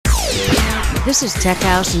This is Tech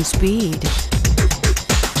House and Speed.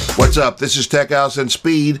 What's up? This is Tech House and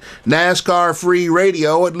Speed, NASCAR Free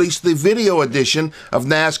Radio, at least the video edition of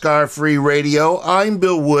NASCAR Free Radio. I'm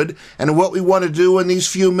Bill Wood, and what we want to do in these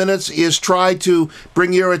few minutes is try to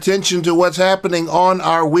bring your attention to what's happening on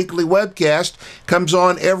our weekly webcast. Comes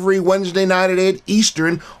on every Wednesday night at 8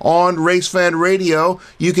 Eastern on RaceFan Radio.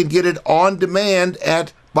 You can get it on demand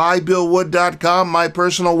at bybillwood.com, my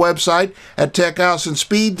personal website, at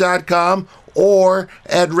techhouseandspeed.com, or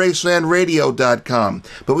at racefanradio.com.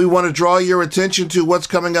 But we want to draw your attention to what's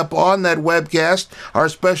coming up on that webcast. Our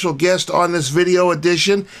special guest on this video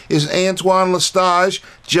edition is Antoine Lestage,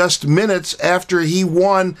 just minutes after he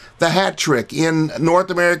won the hat trick in North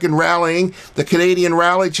American Rallying, the Canadian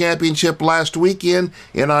Rally Championship last weekend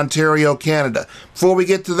in Ontario, Canada. Before we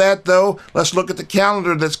get to that, though, let's look at the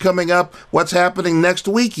calendar that's coming up, what's happening next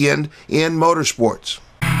weekend in motorsports.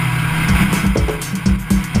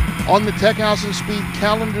 On the Tech House and Speed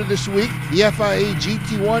calendar this week, the FIA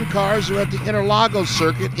GT1 cars are at the Interlagos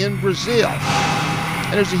circuit in Brazil.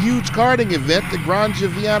 And there's a huge karting event, the Granja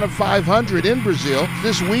Viana 500 in Brazil.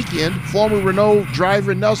 This weekend, former Renault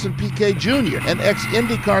driver Nelson Piquet Jr. and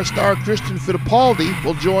ex-IndyCar star Christian Fittipaldi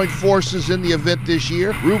will join forces in the event this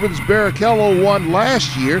year. Rubens Barrichello won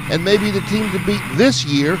last year and may be the team to beat this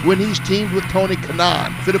year when he's teamed with Tony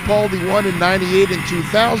Kanaan. Fittipaldi won in 98 and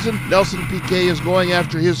 2000. Nelson Piquet is going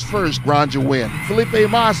after his first Granja win. Felipe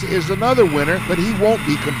Massa is another winner, but he won't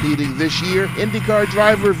be competing this year. IndyCar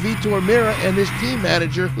driver Vitor Meira and his team manager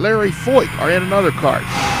Larry Foyt are in another kart.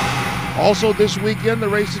 Also this weekend, the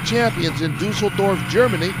Race of Champions in Dusseldorf,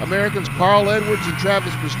 Germany. Americans Carl Edwards and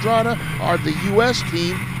Travis Pastrana are the U.S.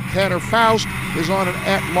 team. Tanner Faust is on an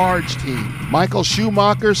at-large team. Michael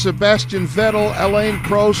Schumacher, Sebastian Vettel, Alain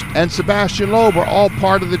Prost, and Sebastian Loeb are all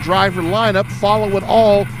part of the driver lineup. Follow it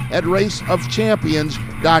all at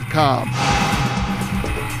raceofchampions.com.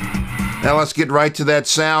 Now let's get right to that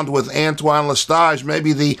sound with Antoine Lestage.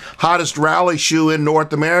 Maybe the hottest rally shoe in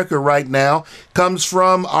North America right now comes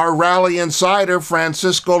from our rally insider,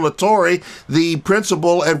 Francisco Latore, the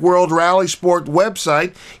principal at World Rally Sport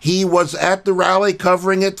website. He was at the rally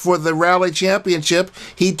covering it for the Rally Championship.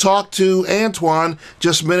 He talked to Antoine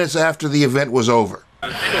just minutes after the event was over.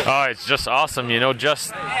 Oh, it's just awesome, just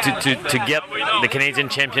to get the Canadian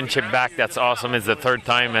Championship back, that's awesome. It's the third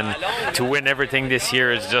time, and to win everything this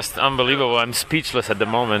year is just unbelievable. I'm speechless at the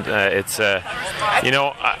moment. I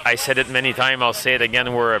said it many times, I'll say it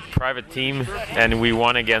again, we're a private team, and we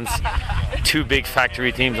won against two big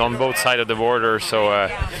factory teams on both sides of the border, so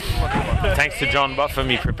thanks to John Buffum,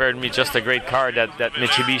 he prepared me just a great car. That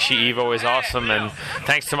Mitsubishi Evo is awesome, and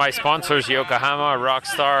thanks to my sponsors, Yokohama,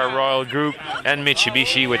 Rockstar, Royal Group, and Mitsubishi.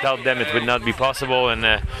 Without them, it would not be possible, and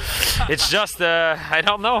it's just, I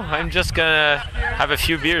don't know, I'm just gonna have a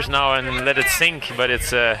few beers now and let it sink, but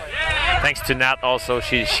it's thanks to Nat also,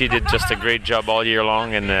 she did just a great job all year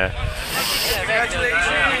long, and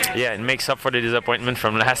it makes up for the disappointment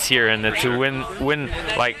from last year, and to win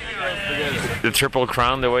like the Triple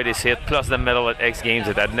Crown, the way they say it, plus the medal at X Games,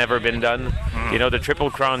 that had never been done. The Triple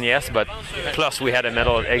Crown, yes, but plus we had a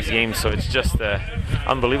medal at X Games, so it's just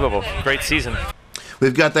unbelievable. Great season.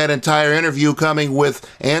 We've got that entire interview coming with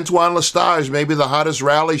Antoine Lestage, maybe the hottest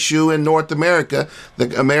rally shoe in North America,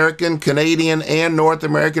 the American, Canadian, and North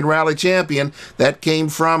American rally champion. That came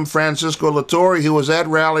from Francisco Latore, who was at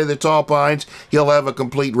Rally the Tall Pines. He'll have a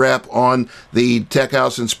complete wrap on the Tech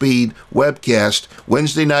House and Speed webcast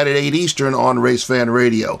Wednesday night at 8 Eastern on RaceFan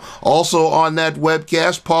Radio. Also on that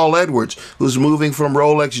webcast, Paul Edwards, who's moving from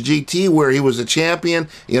Rolex GT, where he was a champion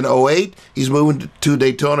in 2008. He's moving to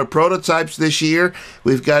Daytona Prototypes this year.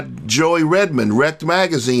 We've got Joey Redmond, Wrecked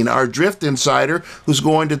Magazine, our drift insider, who's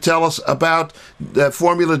going to tell us about the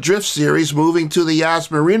Formula Drift Series moving to the Yas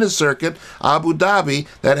Marina circuit, Abu Dhabi.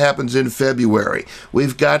 That happens in February.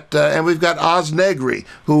 We've got Oz Negri,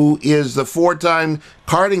 who is the four-time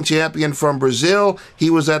karting champion from Brazil. He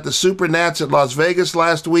was at the Super Nats at Las Vegas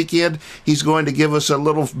last weekend. He's going to give us a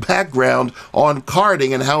little background on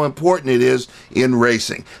karting and how important it is in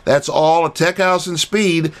racing. That's all at Tech House and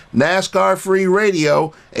Speed, NASCAR Free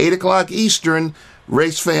Radio, 8 o'clock Eastern,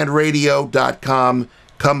 racefanradio.com.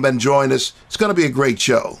 Come and join us. It's going to be a great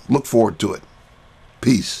show. Look forward to it.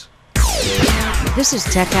 Peace. This is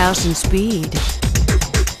Tech House and Speed.